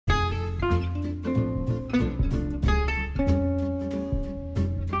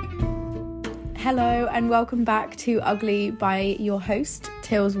Hello and welcome back to Ugly by your host,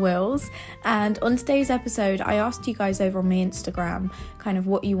 Tills Wills. And on today's episode, I asked you guys over on my Instagram kind of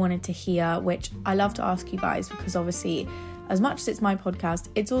what you wanted to hear, which I love to ask you guys because obviously as much as it's my podcast,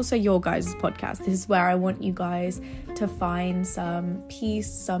 it's also your guys' podcast. This is where I want you guys to find some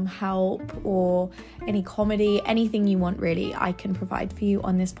peace, some help, or any comedy, anything you want really, I can provide for you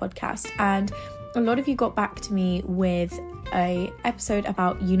on this podcast. And a lot of you got back to me with a episode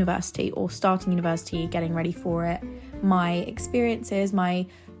about university or starting university, getting ready for it, my experiences, my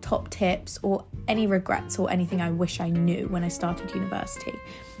top tips, or any regrets or anything I wish I knew when I started university.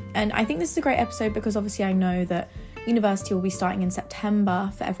 And I think this is a great episode because obviously I know that university will be starting in September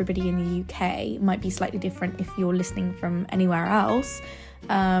for everybody in the UK. It might be slightly different if you're listening from anywhere else.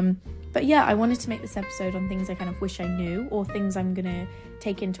 But yeah, I wanted to make this episode on things I kind of wish I knew or things I'm going to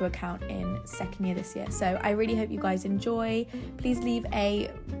take into account in second year this year. So I really hope you guys enjoy. Please leave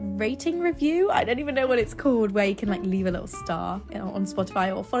a rating review. I don't even know what it's called, where you can like leave a little star on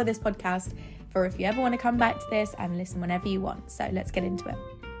Spotify, or follow this podcast for if you ever want to come back to this and listen whenever you want. So let's get into it.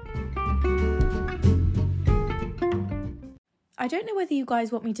 I don't know whether you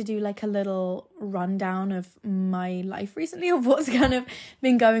guys want me to do like a little rundown of my life recently, of what's kind of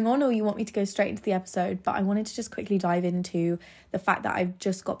been going on, or you want me to go straight into the episode. But I wanted to just quickly dive into the fact that I've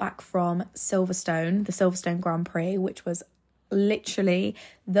just got back from Silverstone, the Silverstone Grand Prix, which was literally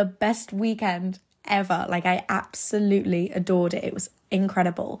the best weekend ever. Like, I absolutely adored it. It was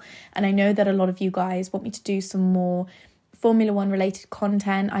incredible. And I know that a lot of you guys want me to do some more Formula One related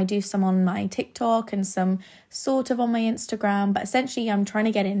content. I do some on my TikTok and some sort of on my Instagram, but essentially I'm trying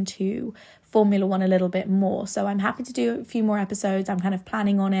to get into Formula One a little bit more. So I'm happy to do a few more episodes. I'm kind of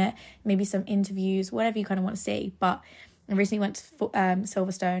planning on it, maybe some interviews, whatever you kind of want to see. But I recently went to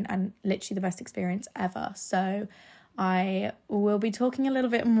Silverstone and literally the best experience ever. So I will be talking a little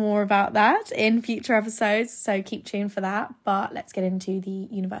bit more about that in future episodes. So keep tuned for that. But let's get into the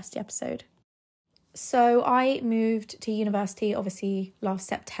university episode. So I moved to university obviously last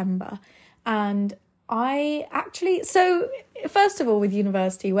September, and so first of all, with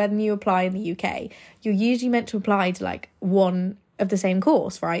university, when you apply in the UK, you're usually meant to apply to like one of the same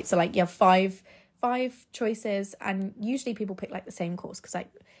course, right? So like you have five choices, and usually people pick like the same course because like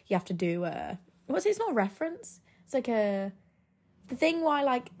you have to do it's not a reference, it's like the thing why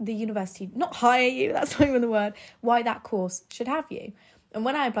like the university not hire you, that's not even the word, why that course should have you. And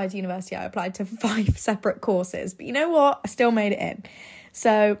when I applied to university, I applied to 5 separate courses. But you know what? I still made it in.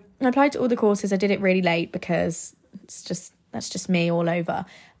 So I applied to all the courses. I did it really late because that's just me all over.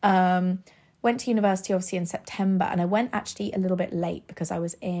 Went to university obviously in September, and I went actually a little bit late because I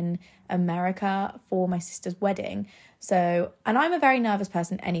was in America for my sister's wedding. So, and I'm a very nervous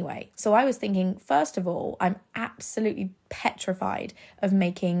person anyway. So I was thinking, first of all, I'm absolutely petrified of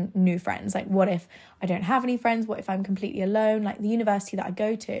making new friends. Like, what if I don't have any friends? What if I'm completely alone? Like, the university that I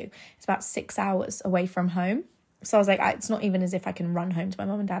go to is about 6 hours away from home. So I was like, it's not even as if I can run home to my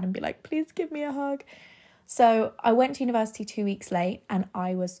mum and dad and be like, please give me a hug. So I went to university 2 weeks late, and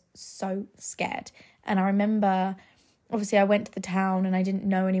I was so scared. And I remember, obviously, I went to the town and I didn't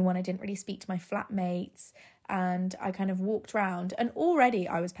know anyone. I didn't really speak to my flatmates. And I kind of walked around, and already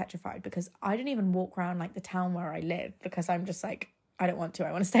I was petrified because I didn't even walk around like the town where I live because I'm just like, I don't want to.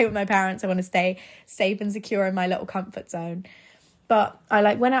 I want to stay with my parents. I want to stay safe and secure in my little comfort zone. But I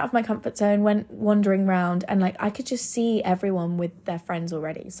like went out of my comfort zone, went wandering around, and like I could just see everyone with their friends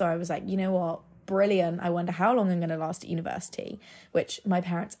already. So I was like, you know what? Brilliant. I wonder how long I'm going to last at university, which my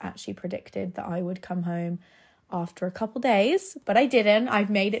parents actually predicted that I would come home after a couple days, but I didn't. I've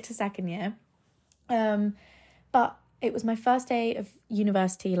made it to second year. But it was my first day of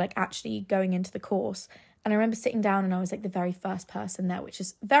university, like actually going into the course. And I remember sitting down and I was like the very first person there, which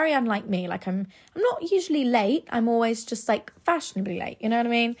is very unlike me. Like I'm not usually late. I'm always just like fashionably late. You know what I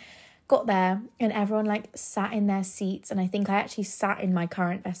mean? Got there and everyone like sat in their seats. And I think I actually sat in my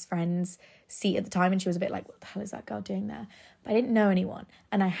current best friend's seat at the time. And she was a bit like, what the hell is that girl doing there? But I didn't know anyone.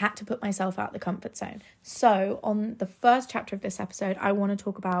 And I had to put myself out the comfort zone. So on the first chapter of this episode, I want to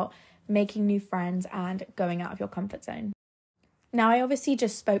talk about making new friends and going out of your comfort zone. Now, I obviously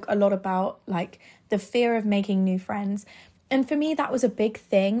just spoke a lot about like the fear of making new friends. And for me, that was a big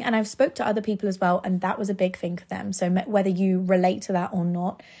thing. And I've spoke to other people as well, and that was a big thing for them. So whether you relate to that or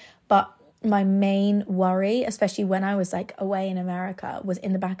not, but my main worry, especially when I was like away in America, was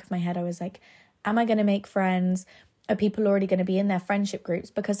in the back of my head. I was like, am I going to make friends? Are people already going to be in their friendship groups?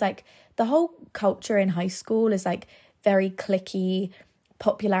 Because like the whole culture in high school is like very cliquey,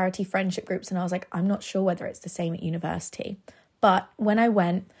 popularity friendship groups. And I was like, I'm not sure whether it's the same at university. But when I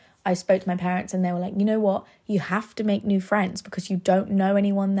went, I spoke to my parents and they were like, you know what, you have to make new friends because you don't know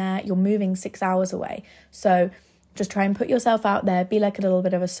anyone there. You're moving 6 hours away. So just try and put yourself out there, be like a little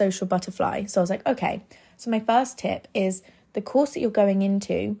bit of a social butterfly. So I was like, okay. So my first tip is the course that you're going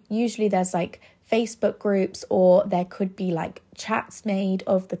into, usually there's like Facebook groups or there could be like chats made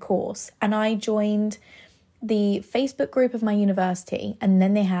of the course. And I joined the Facebook group of my university, and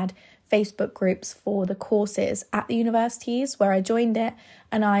then they had Facebook groups for the courses at the universities where I joined it,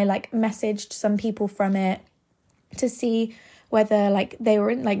 and I like messaged some people from it to see whether like they were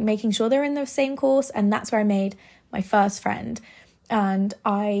in, like making sure they're in the same course. And that's where I made my first friend. And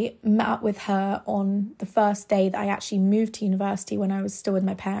I met up with her on the first day that I actually moved to university when I was still with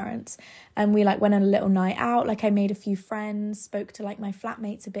my parents. And we like went on a little night out. Like I made a few friends, spoke to like my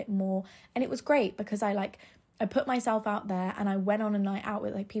flatmates a bit more. And it was great because I put myself out there and I went on a night out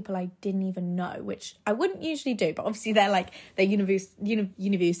with like people I didn't even know, which I wouldn't usually do. But obviously they're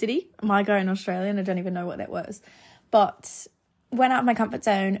university. My guy in Australia, and I don't even know what that was. But went out of my comfort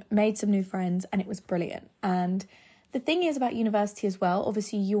zone, made some new friends, and it was brilliant. And the thing is about university as well,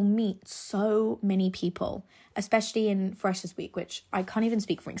 obviously you'll meet so many people, especially in Freshers Week, which I can't even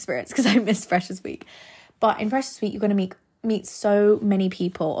speak from experience because I missed Freshers Week. But in Freshers Week, you're going to meet so many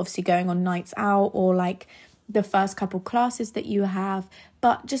people, obviously going on nights out or like the first couple classes that you have,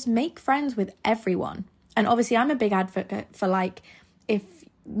 but just make friends with everyone. And obviously I'm a big advocate for like, if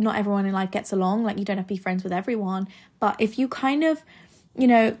not everyone in life gets along, like you don't have to be friends with everyone, but if you kind of, you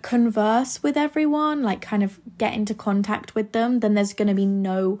know, converse with everyone, like kind of get into contact with them, then there's going to be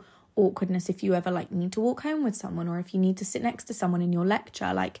no awkwardness if you ever like need to walk home with someone, or if you need to sit next to someone in your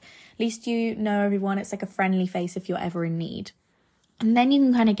lecture. Like at least you know everyone. It's like a friendly face if you're ever in need. And then you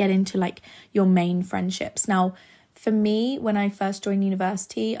can kind of get into like your main friendships. Now, for me, when I first joined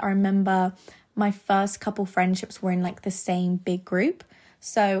university, I remember my first couple friendships were in like the same big group.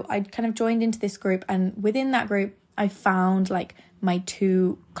 So I kind of joined into this group, and within that group, I found like my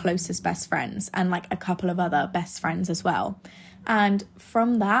two closest best friends and like a couple of other best friends as well. And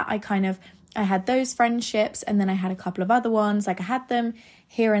from that, I had those friendships, and then I had a couple of other ones. Like I had them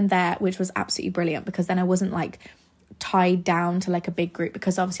here and there, which was absolutely brilliant because then I wasn't like tied down to like a big group,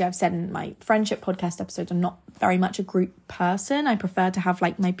 because obviously I've said in my friendship podcast episodes, I'm not very much a group person. I prefer to have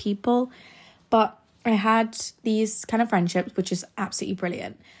like my people, but I had these kind of friendships, which is absolutely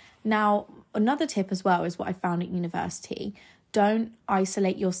brilliant. Now, another tip as well is what I found at university. Don't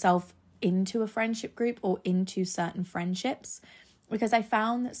isolate yourself into a friendship group or into certain friendships, because I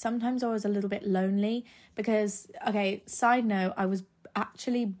found that sometimes I was a little bit lonely because, okay, side note, I was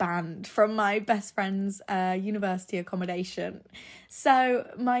actually banned from my best friend's university accommodation. So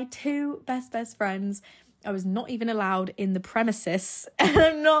my two best friends, I was not even allowed in the premises, and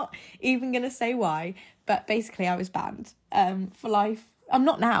I'm not even going to say why, but basically I was banned for life. I'm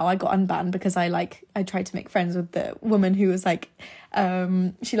not now. I got unbanned because I tried to make friends with the woman who was like,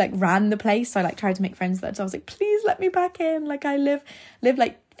 she like ran the place. So I like tried to make friends with her. So I was like, please let me back in. Like I live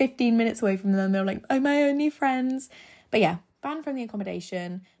like 15 minutes away from them. They're like, oh, my only friends. But yeah, banned from the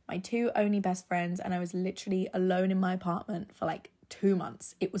accommodation, my two only best friends. And I was literally alone in my apartment for like 2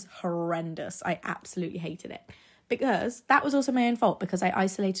 months. It was horrendous. I absolutely hated it, because that was also my own fault, because I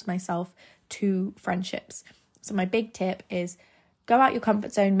isolated myself to friendships. So my big tip is go out your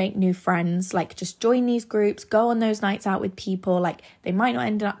comfort zone, make new friends, like just join these groups, go on those nights out with people. Like they might not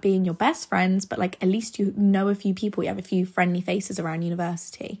end up being your best friends, but like at least you know a few people, you have a few friendly faces around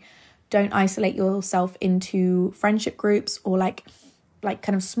university. Don't isolate yourself into friendship groups or like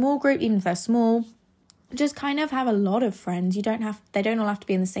kind of small group, even if they're small. Just kind of have a lot of friends. They don't all have to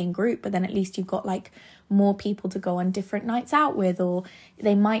be in the same group, but then at least you've got like more people to go on different nights out with, or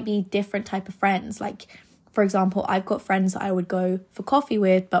they might be different type of friends. Like, for example, I've got friends that I would go for coffee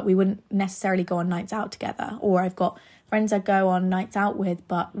with, but we wouldn't necessarily go on nights out together. Or I've got friends I go on nights out with,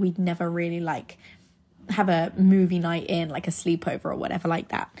 but we'd never really like have a movie night in, like a sleepover or whatever like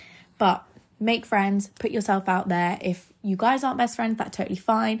that. But make friends, put yourself out there. If you guys aren't best friends, that's totally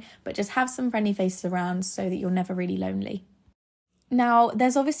fine, but just have some friendly faces around so that you're never really lonely. Now,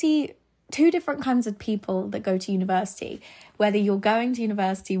 there's obviously two different kinds of people that go to university, whether you're going to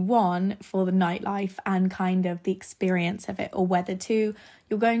university, one, for the nightlife and kind of the experience of it, or whether two,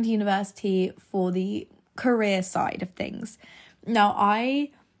 you're going to university for the career side of things. Now, I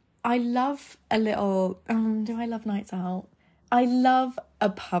love a little, do I love nights out? I love a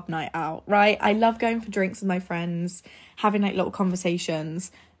pub night out, right? I love going for drinks with my friends, having like little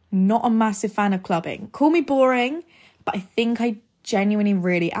conversations. Not a massive fan of clubbing. Call me boring, but I think I genuinely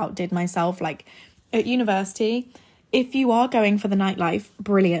really outdid myself. Like at university, if you are going for the nightlife,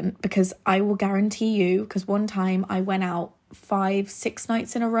 brilliant, because I will guarantee you, because one time I went out 5-6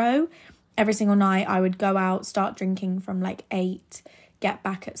 nights in a row. Every single night I would go out, start drinking from like 8, get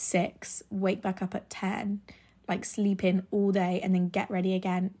back at 6, wake back up at 10, like sleep in all day and then get ready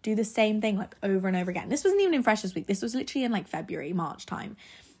again, do the same thing like over and over again. This wasn't even in Freshers Week, this was literally in like February, March time.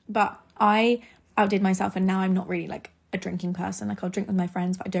 But I outdid myself, and now I'm not really like a drinking person. Like I'll drink with my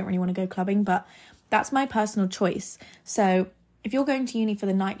friends, but I don't really want to go clubbing. But that's my personal choice. So if you're going to uni for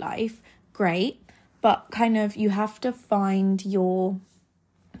the nightlife, great, but kind of you have to find your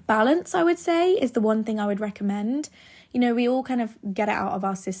balance, I would say, is the one thing I would recommend. You know, we all kind of get it out of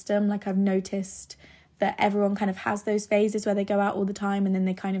our system. Like I've noticed that everyone kind of has those phases where they go out all the time and then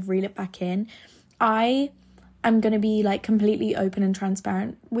they kind of reel it back in. I am going to be like completely open and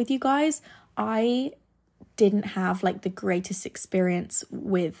transparent with you guys. I didn't have like the greatest experience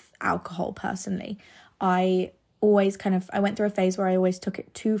with alcohol personally. I went through a phase where I always took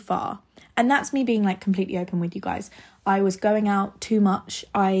it too far. And that's me being like completely open with you guys. I was going out too much.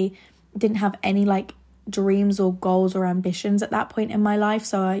 I didn't have any like dreams or goals or ambitions at that point in my life.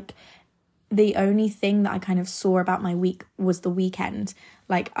 So like the only thing that I kind of saw about my week was the weekend.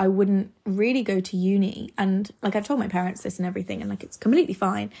 Like I wouldn't really go to uni, and like I've told my parents this and everything, and like it's completely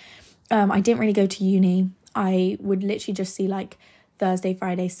fine. I didn't really go to uni. I would literally just see like Thursday,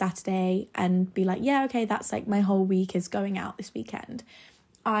 Friday, Saturday and be like, yeah, okay, that's like my whole week is going out this weekend.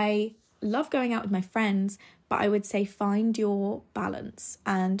 I love going out with my friends, but I would say find your balance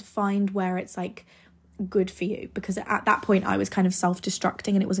and find where it's like good for you, because at that point I was kind of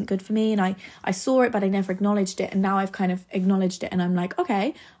self-destructing and it wasn't good for me, and I saw it but I never acknowledged it, and now I've kind of acknowledged it and I'm like,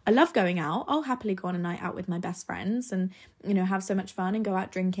 okay, I love going out, I'll happily go on a night out with my best friends and, you know, have so much fun and go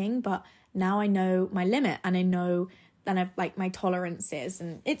out drinking, but now I know my limit and I know that I've like my tolerances,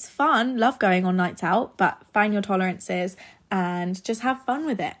 and it's fun, love going on nights out, but find your tolerances and just have fun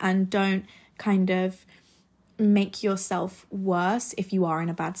with it, and don't kind of make yourself worse if you are in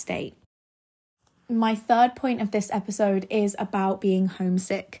a bad state. My third point of this episode is about being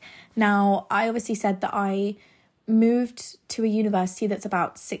homesick. Now, I obviously said that I moved to a university that's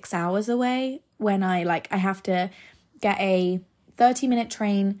about 6 hours away, when I have to get a 30-minute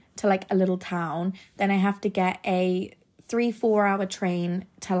train to like a little town. Then I have to get a 3-4 hour train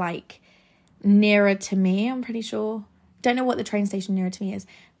to like nearer to me, I'm pretty sure. Don't know what the train station nearer to me is.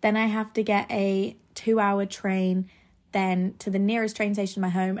 Then I have to get a 2-hour train then to the nearest train station to my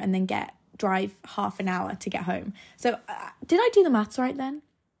home, and then drive half an hour to get home. So did I do the maths right then?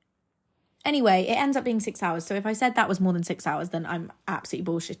 Anyway, it ends up being 6 hours. So if I said that was more than 6 hours, then I'm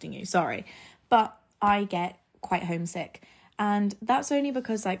absolutely bullshitting you. Sorry. But I get quite homesick. And that's only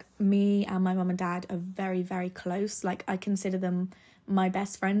because like me and my mum and dad are very, very close. Like I consider them my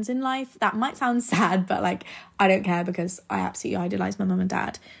best friends in life. That might sound sad, but like I don't care, because I absolutely idolize my mum and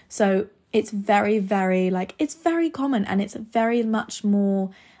dad. So it's very, very like, it's very common, and it's very much more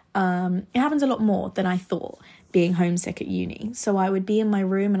it happens a lot more than I thought, being homesick at uni. So I would be in my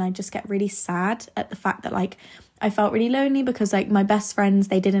room and I just get really sad at the fact that like I felt really lonely, because like my best friends,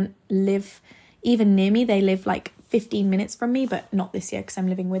 they didn't live even near me. They live like 15 minutes from me, but not this year because I'm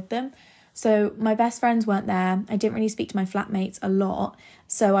living with them. So my best friends weren't there. I didn't really speak to my flatmates a lot.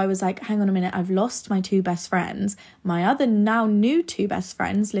 So I was like, hang on a minute, I've lost my 2 best friends. My other now new 2 best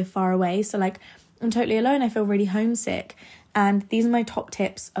friends live far away. So like I'm totally alone. I feel really homesick. And these are my top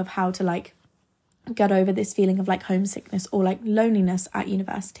tips of how to like get over this feeling of like homesickness or like loneliness at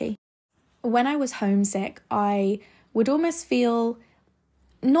university. When I was homesick, I would almost feel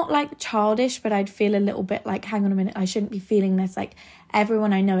not like childish, but I'd feel a little bit like, hang on a minute, I shouldn't be feeling this. Like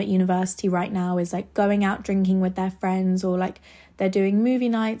everyone I know at university right now is like going out drinking with their friends, or like they're doing movie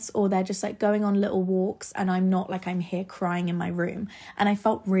nights, or they're just like going on little walks, and I'm not, like I'm here crying in my room. And I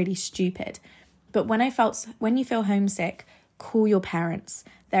felt really stupid. But when you feel homesick, call your parents.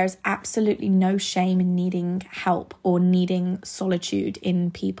 There's absolutely no shame in needing help or needing solitude in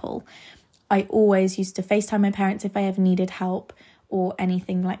people. I always used to FaceTime my parents if I ever needed help or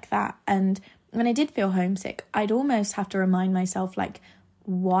anything like that. And when I did feel homesick, I'd almost have to remind myself like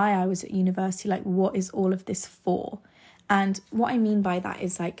why I was at university, like what is all of this for? And what I mean by that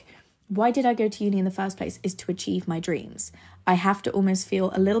is like, why did I go to uni in the first place is to achieve my dreams. I have to almost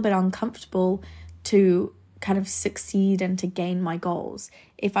feel a little bit uncomfortable to kind of succeed and to gain my goals.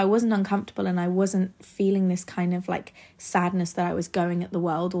 If I wasn't uncomfortable and I wasn't feeling this kind of like sadness that I was going at the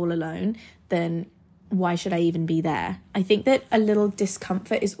world all alone, then why should I even be there? I think that a little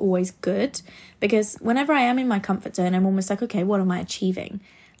discomfort is always good, because whenever I am in my comfort zone, I'm almost like, okay, what am I achieving?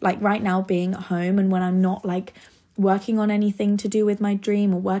 Like right now, being at home, and when I'm not like working on anything to do with my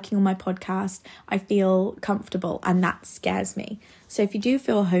dream or working on my podcast, I feel comfortable, and that scares me. So if you do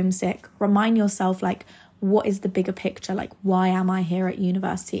feel homesick, remind yourself like, what is the bigger picture? Like, why am I here at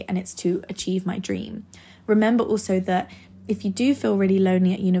university? And it's to achieve my dream. Remember also that if you do feel really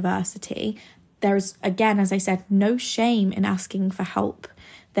lonely at university, there's, again, as I said, no shame in asking for help.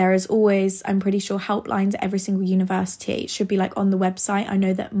 There is always, I'm pretty sure, helplines at every single university. It should be like on the website. I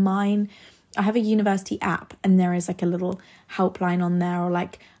know that I have a university app, and there is like a little helpline on there, or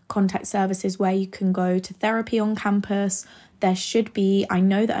like contact services where you can go to therapy on campus. There should be, I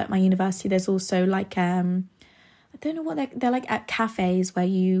know that at my university there's also like, I don't know what they're like at cafes where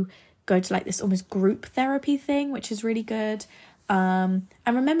you go to like this almost group therapy thing, which is really good. And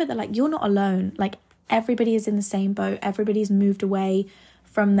remember that like you're not alone. Like everybody is in the same boat. Everybody's moved away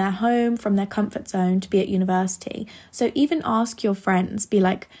from their home, from their comfort zone to be at university. So even ask your friends, be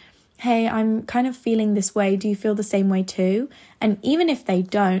like, hey, I'm kind of feeling this way. Do you feel the same way too? And even if they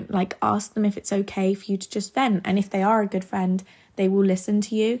don't, like ask them if it's okay for you to just vent. And if they are a good friend, they will listen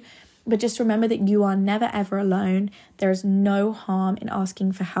to you. But just remember that you are never ever alone. There is no harm in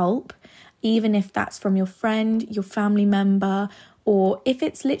asking for help, even if that's from your friend, your family member, or if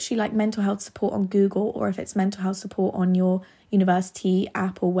it's literally like mental health support on Google, or if it's mental health support on your university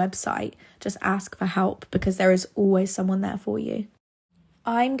app or website. Just ask for help, because there is always someone there for you.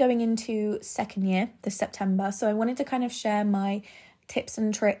 I'm going into second year this September, so I wanted to kind of share my tips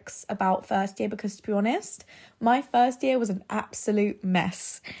and tricks about first year, because to be honest, my first year was an absolute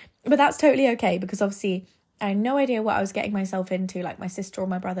mess. But that's totally okay, because obviously I had no idea what I was getting myself into. Like my sister or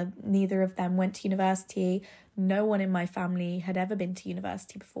my brother, neither of them went to university. No one in my family had ever been to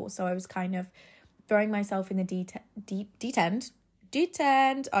university before, so I was kind of throwing myself in the deep end. I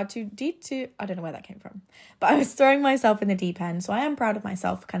don't know where that came from, but I was throwing myself in the deep end. So I am proud of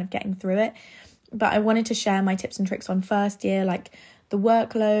myself for kind of getting through it. But I wanted to share my tips and tricks on first year, like the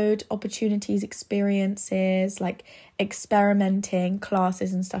workload, opportunities, experiences, like experimenting,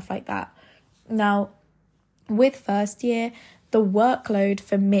 classes and stuff like that. Now, with first year, the workload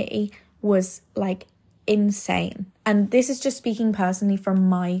for me was like insane. And this is just speaking personally from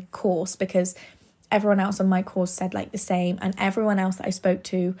my course, because everyone else on my course said like the same, and everyone else that I spoke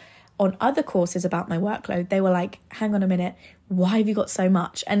to on other courses about my workload, they were like, hang on a minute, why have you got so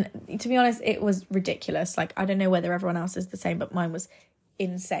much? And to be honest, it was ridiculous. Like, I don't know whether everyone else is the same, but mine was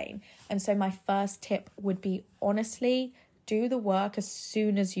insane. And so my first tip would be, honestly, do the work as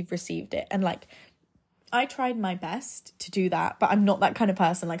soon as you've received it. And like, I tried my best to do that, but I'm not that kind of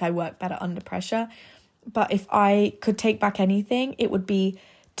person. Like, I work better under pressure. But if I could take back anything, it would be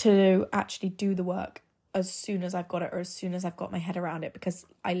to actually do the work as soon as I've got it, or as soon as I've got my head around it, because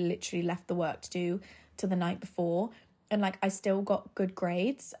I literally left the work to do to the night before, and like I still got good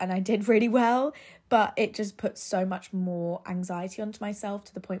grades and I did really well, but it just put so much more anxiety onto myself,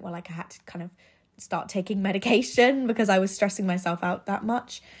 to the point where like I had to kind of start taking medication because I was stressing myself out that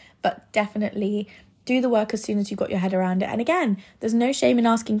much. But definitely do the work as soon as you've got your head around it. And again, there's no shame in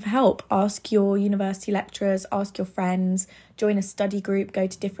asking for help. Ask your university lecturers, ask your friends, join a study group, go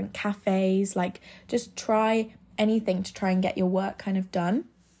to different cafes, like just try anything to try and get your work kind of done.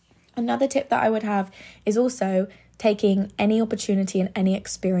 Another tip that I would have is also taking any opportunity and any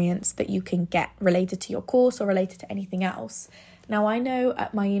experience that you can get related to your course or related to anything else. Now, I know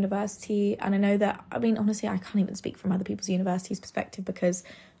at my university, and I know that, I mean, honestly, I can't even speak from other people's universities' perspective, because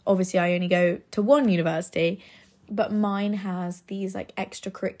obviously I only go to one university, but mine has these like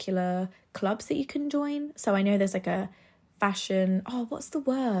extracurricular clubs that you can join. So I know there's like a fashion, what's the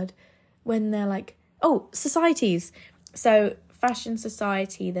word when they're like, societies. So fashion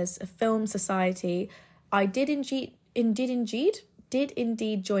society, there's a film society. I did indeed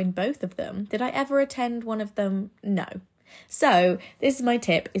join both of them. Did I ever attend one of them? No. So this is my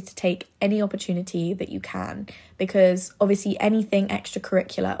tip, is to take any opportunity that you can, because obviously anything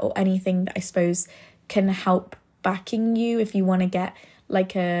extracurricular or anything that I suppose can help backing you if you want to get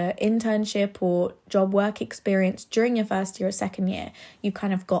like a internship or job work experience during your first year or second year, you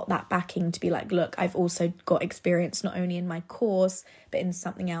kind of got that backing to be like, look, I've also got experience not only in my course but in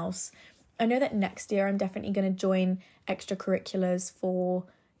something else. I know that next year I'm definitely going to join extracurriculars for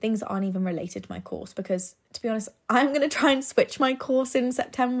things that aren't even related to my course, because to be honest, I'm going to try and switch my course in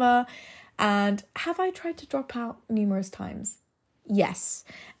September. And have I tried to drop out numerous times? Yes.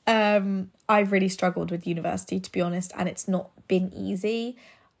 I've really struggled with university, to be honest, and it's not been easy.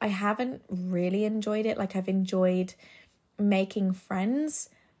 I haven't really enjoyed it. Like, I've enjoyed making friends,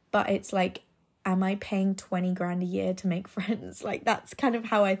 but it's like, am I paying 20 grand a year to make friends? Like, that's kind of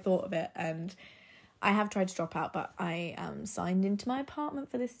how I thought of it. And I have tried to drop out, but I am signed into my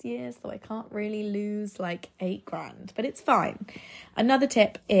apartment for this year, so I can't really lose like 8 grand, but it's fine. Another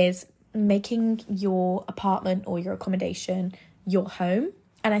tip is making your apartment or your accommodation your home.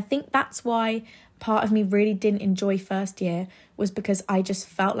 And I think that's why part of me really didn't enjoy first year was because I just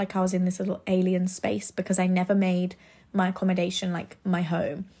felt like I was in this little alien space because I never made my accommodation like my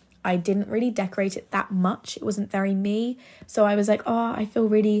home. I didn't really decorate it that much. It wasn't very me. So I was like, oh, I feel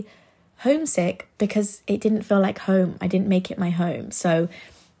really homesick because it didn't feel like home. I didn't make it my home. So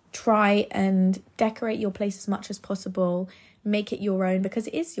try and decorate your place as much as possible. Make it your own because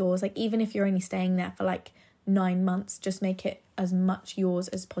it is yours. Like, even if you're only staying there for like 9 months, just make it as much yours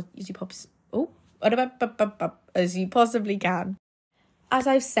as you possibly can. As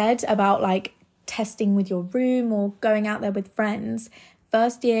I've said about like testing with your room or going out there with friends,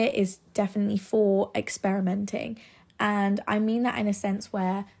 first year is definitely for experimenting. And I mean that in a sense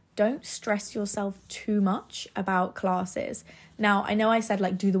where don't stress yourself too much about classes. Now, I know I said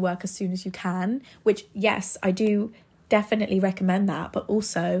like do the work as soon as you can, which yes, I do definitely recommend that, but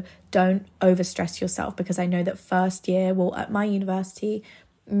also don't overstress yourself because I know that first year, well, at my university,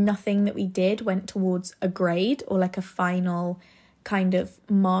 nothing that we did went towards a grade or like a final kind of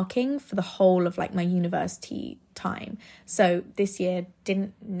marking for the whole of like my university time. So this year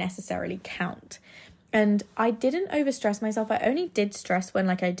didn't necessarily count. And I didn't overstress myself. I only did stress when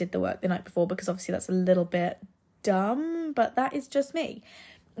like I did the work the night before because obviously that's a little bit dumb, but that is just me.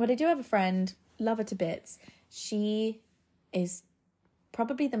 But I do have a friend, love her to bits. She is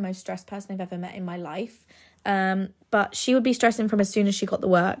probably the most stressed person I've ever met in my life. But she would be stressing from as soon as she got the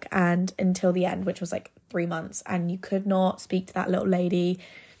work and until the end, which was like 3 months. And you could not speak to that little lady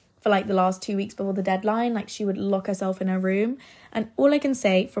for like the last 2 weeks before the deadline. Like, she would lock herself in her room. And all I can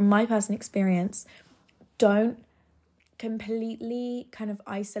say from my personal experience, don't completely kind of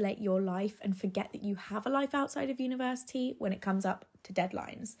isolate your life and forget that you have a life outside of university when it comes up to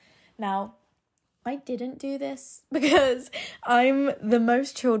deadlines. Now, I didn't do this because I'm the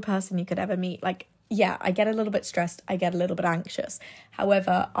most chilled person you could ever meet. Like, yeah, I get a little bit stressed. I get a little bit anxious.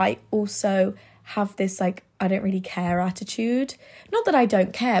 However, I also have this like, I don't really care attitude. Not that I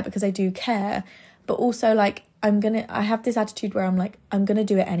don't care, because I do care, but also like, I have this attitude where I'm like, I'm going to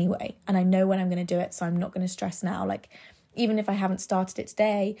do it anyway. And I know when I'm going to do it. So I'm not going to stress now. Like, even if I haven't started it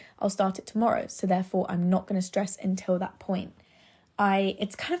today, I'll start it tomorrow. So therefore I'm not going to stress until that point.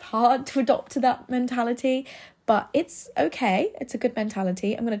 It's kind of hard to adopt to that mentality, but it's okay. It's a good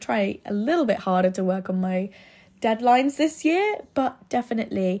mentality. I'm going to try a little bit harder to work on my deadlines this year, but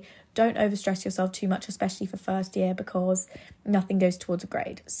definitely don't overstress yourself too much, especially for first year, because nothing goes towards a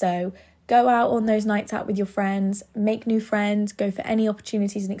grade. So go out on those nights out with your friends, make new friends, go for any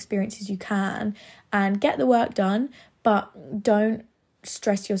opportunities and experiences you can, and get the work done, but don't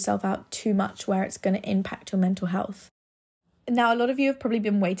stress yourself out too much where it's going to impact your mental health. Now, a lot of you have probably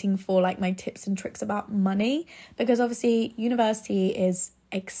been waiting for like my tips and tricks about money, because obviously university is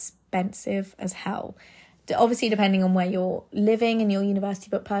expensive as hell. Obviously, depending on where you're living in your university,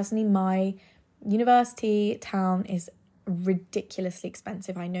 but personally, my university town is ridiculously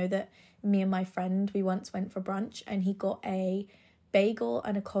expensive. I know that me and my friend, we once went for brunch and he got a bagel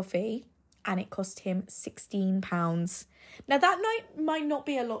and a coffee and it cost him £16. Now, that night might not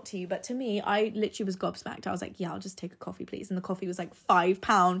be a lot to you, but to me, I literally was gobsmacked. I was like, yeah, I'll just take a coffee, please. And the coffee was like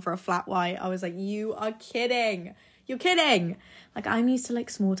 £5 for a flat white. I was like, you are kidding. You're kidding. Like, I'm used to like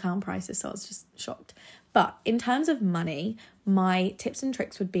small town prices, so I was just shocked. But in terms of money, my tips and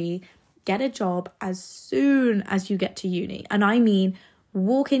tricks would be get a job as soon as you get to uni. And I mean,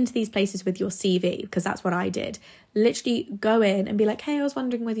 walk into these places with your CV, because that's what I did. Literally go in and be like, hey, I was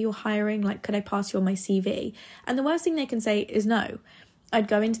wondering whether you're hiring, like, could I pass you on my CV? And the worst thing they can say is no. I'd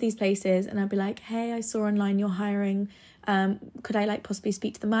go into these places and I'd be like, hey, I saw online you're hiring. Could I like possibly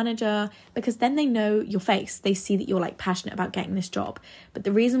speak to the manager? Because then they know your face. They see that you're like passionate about getting this job. But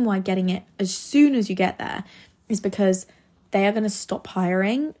the reason why getting it as soon as you get there is because they are going to stop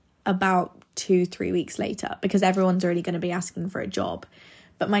hiring about 2-3 weeks later, because everyone's already going to be asking for a job.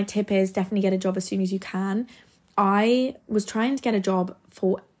 But my tip is definitely get a job as soon as you can. I was trying to get a job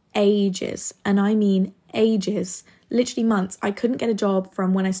for ages, and I mean ages, literally months. I couldn't get a job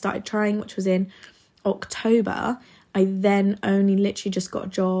from when I started trying, which was in October. I then only literally just got a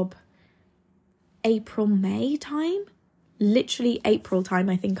job April, May time. Literally April time,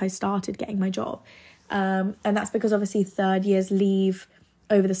 I think I started getting my job. And that's because obviously third years leave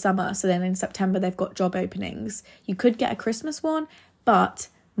over the summer. So then in September, they've got job openings. You could get a Christmas one, but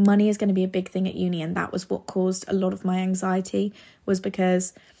money is going to be a big thing at uni. And that was what caused a lot of my anxiety, was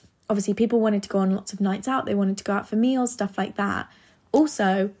because obviously people wanted to go on lots of nights out. They wanted to go out for meals, stuff like that.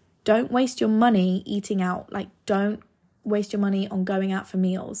 Also, don't waste your money eating out. Like, don't waste your money on going out for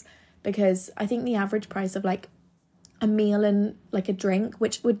meals, because I think the average price of like a meal and like a drink,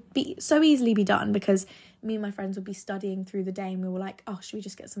 which would be so easily be done because me and my friends would be studying through the day and we were like, oh, should we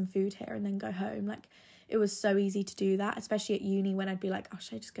just get some food here and then go home? Like, it was so easy to do that, especially at uni when I'd be like, oh,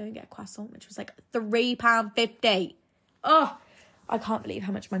 should I just go and get a croissant, which was like £3.50. Oh, I can't believe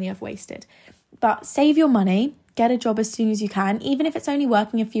how much money I've wasted. But save your money, get a job as soon as you can. Even if it's only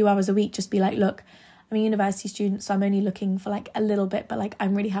working a few hours a week, just be like, look, I'm a university student, so I'm only looking for like a little bit, but like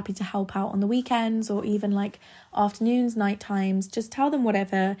I'm really happy to help out on the weekends or even like afternoons, night times. Just tell them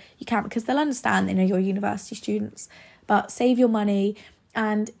whatever you can, because they'll understand, they know you're university students. But save your money,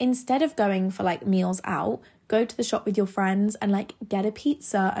 and instead of going for like meals out, go to the shop with your friends and like get a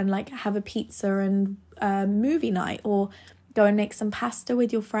pizza and like have a pizza and movie night, or go and make some pasta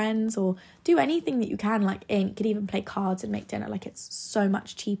with your friends, or do anything that you can. Like, you could even play cards and make dinner. Like, it's so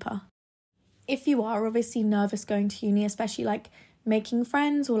much cheaper. If you are obviously nervous going to uni, especially like making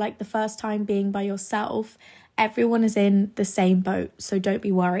friends or like the first time being by yourself, everyone is in the same boat, so don't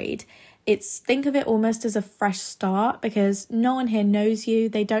be worried. Think of it almost as a fresh start, because no one here knows you.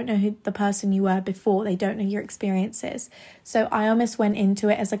 They don't know who the person you were before. They don't know your experiences. So I almost went into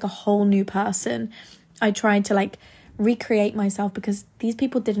it as like a whole new person. I tried to like recreate myself because these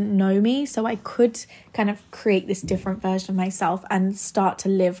people didn't know me, so I could kind of create this different version of myself and start to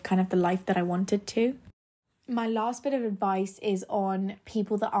live kind of the life that I wanted to. My last bit of advice is on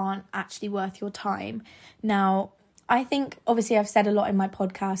people that aren't actually worth your time. Now, I think obviously I've said a lot in my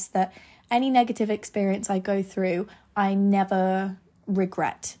podcast that any negative experience I go through, I never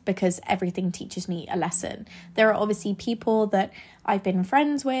regret, because everything teaches me a lesson. There are obviously people that I've been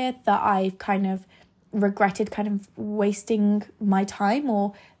friends with that I've kind of regretted kind of wasting my time,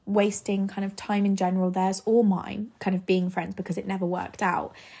 or wasting kind of time in general, theirs or mine, kind of being friends, because it never worked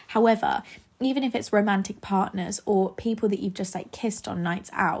out. However, even if it's romantic partners or people that you've just like kissed on nights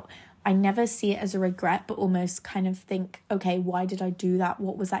out, I never see it as a regret, but almost kind of think, okay, why did I do that?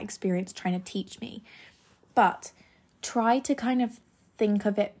 What was that experience trying to teach me? But try to kind of think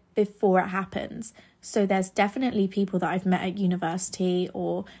of it before it happens. So there's definitely people that I've met at university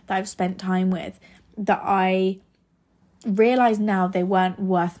or that I've spent time with that I realize now they weren't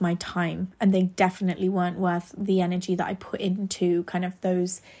worth my time, and they definitely weren't worth the energy that I put into kind of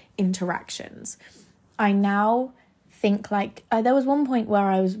those interactions. I now think like there was one point where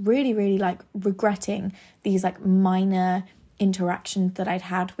I was really like regretting these like minor interactions that I'd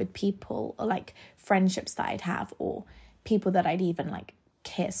had with people, or like friendships that I'd have, or people that I'd even like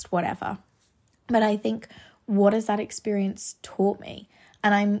kissed, whatever. But I think, what has that experience taught me?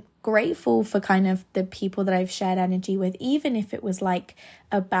 And I'm grateful for kind of the people that I've shared energy with, even if it was like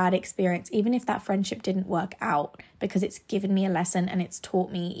a bad experience, even if that friendship didn't work out, because it's given me a lesson and it's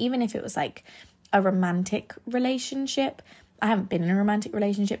taught me. Even if it was like a romantic relationship, I haven't been in a romantic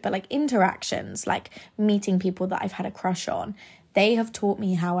relationship, but like interactions, like meeting people that I've had a crush on, they have taught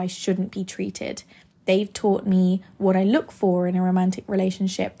me how I shouldn't be treated. They've taught me what I look for in a romantic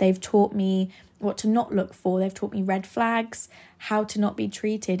relationship. They've taught me what to not look for. They've taught me red flags. How to not be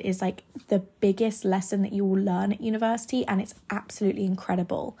treated is like the biggest lesson that you will learn at university, and it's absolutely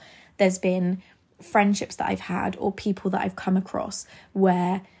incredible. There's been friendships that I've had or people that I've come across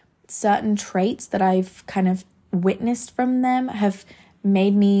where certain traits that I've kind of witnessed from them have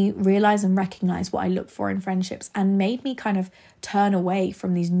made me realize and recognize what I look for in friendships, and made me kind of turn away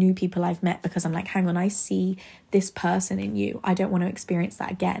from these new people I've met, because I'm like, hang on, I see this person in you. I don't want to experience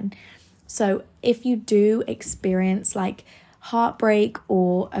that again. So if you do experience like heartbreak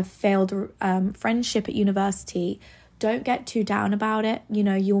or a failed friendship at university, don't get too down about it. You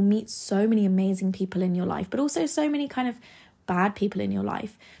know, you'll meet so many amazing people in your life, but also so many kind of bad people in your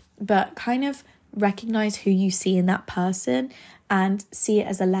life. But kind of recognize who you see in that person and see it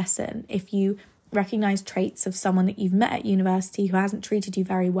as a lesson. If you recognize traits of someone that you've met at university who hasn't treated you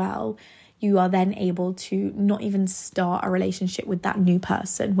very well, you are then able to not even start a relationship with that new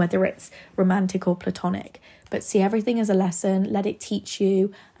person, whether it's romantic or platonic. But see everything as a lesson, let it teach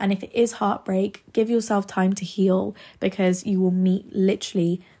you. And if it is heartbreak, give yourself time to heal, because you will meet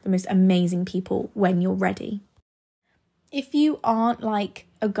literally the most amazing people when you're ready. If you aren't like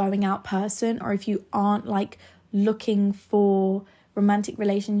a going out person, or if you aren't like looking for romantic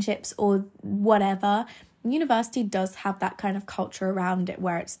relationships or whatever, university does have that kind of culture around it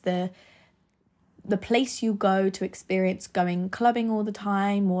where it's the place you go to experience going clubbing all the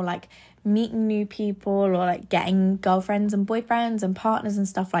time, or like meeting new people, or like getting girlfriends and boyfriends and partners and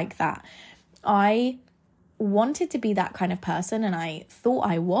stuff like that. I wanted to be that kind of person, and I thought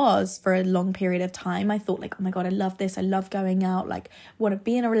I was for a long period of time. I thought like, oh my God, I love this. I love going out, like want to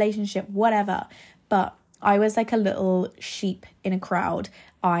be in a relationship, whatever. But I was like a little sheep in a crowd.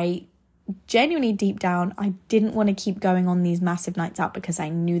 I genuinely deep down, I didn't want to keep going on these massive nights out because I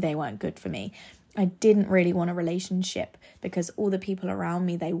knew they weren't good for me. I didn't really want a relationship because all the people around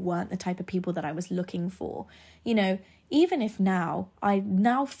me, they weren't the type of people that I was looking for. You know, even if I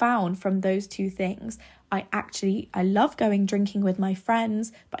now found from those two things, I love going drinking with my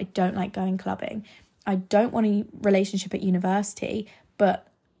friends, but I don't like going clubbing. I don't want a relationship at university, but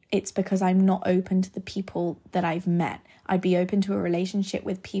it's because I'm not open to the people that I've met. I'd be open to a relationship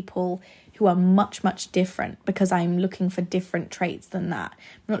with people who are much, much different because I'm looking for different traits than that.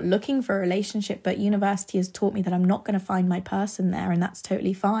 I'm not looking for a relationship, but university has taught me that I'm not going to find my person there, and that's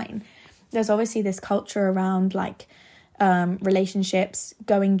totally fine. There's obviously this culture around like relationships,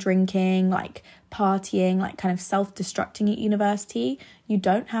 going drinking, like partying, like kind of self-destructing at university. You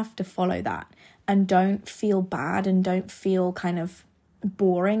don't have to follow that, and don't feel bad and don't feel kind of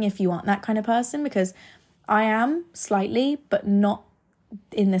boring if you aren't that kind of person, because I am slightly, but not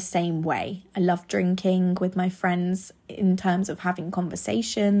in the same way. I love drinking with my friends in terms of having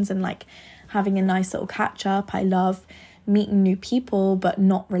conversations and like having a nice little catch up. I love meeting new people, but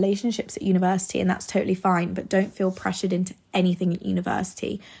not relationships at university, and that's totally fine. But don't feel pressured into anything at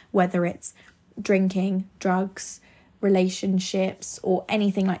university, whether it's drinking, drugs, relationships, or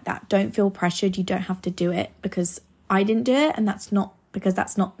anything like that. Don't feel pressured. You don't have to do it because I didn't do it, and that's not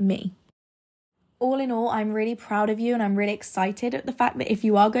me. All in all, I'm really proud of you, and I'm really excited at the fact that if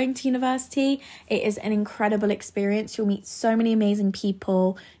you are going to university, it is an incredible experience. You'll meet so many amazing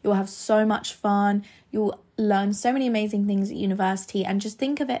people. You'll have so much fun. You'll learn so many amazing things at university, and just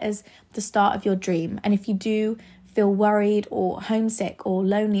think of it as the start of your dream. And if you do feel worried or homesick or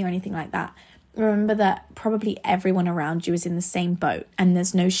lonely or anything like that, remember that probably everyone around you is in the same boat, and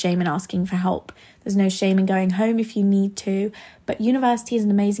there's no shame in asking for help. There's no shame in going home if you need to. But university is an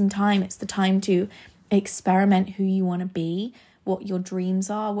amazing time. It's the time to experiment who you want to be, what your dreams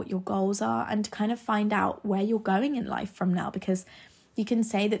are, what your goals are, and to kind of find out where you're going in life from now, because you can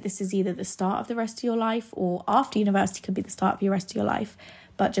say that this is either the start of the rest of your life, or after university could be the start of your rest of your life.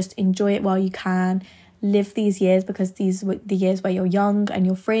 But just enjoy it while you can. Live these years, because these are the years where you're young and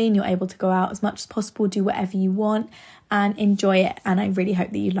you're free and you're able to go out as much as possible, do whatever you want, and enjoy it. And I really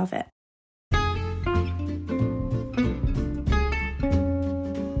hope that you love it.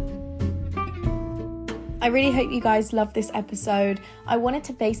 I really hope you guys love this episode. I wanted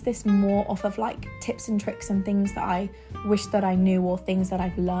to base this more off of like tips and tricks and things that I wish that I knew, or things that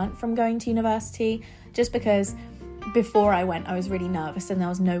I've learned from going to university, just because before I went I was really nervous, and there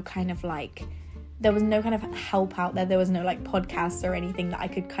was no kind of help out there. There was no like podcasts or anything that I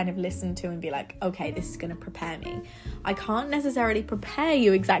could kind of listen to and be like, okay, this is going to prepare me. I can't necessarily prepare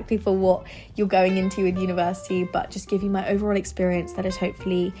you exactly for what you're going into in university, but just give you my overall experience that is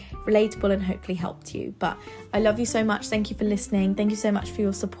hopefully relatable and hopefully helped you. But I love you so much. Thank you for listening. Thank you so much for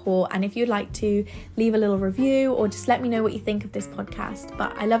your support. And if you'd like to leave a little review or just let me know what you think of this podcast.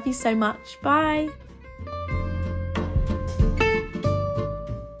 But I love you so much. Bye.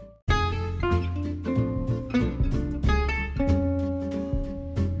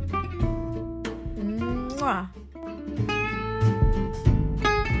 Mwah.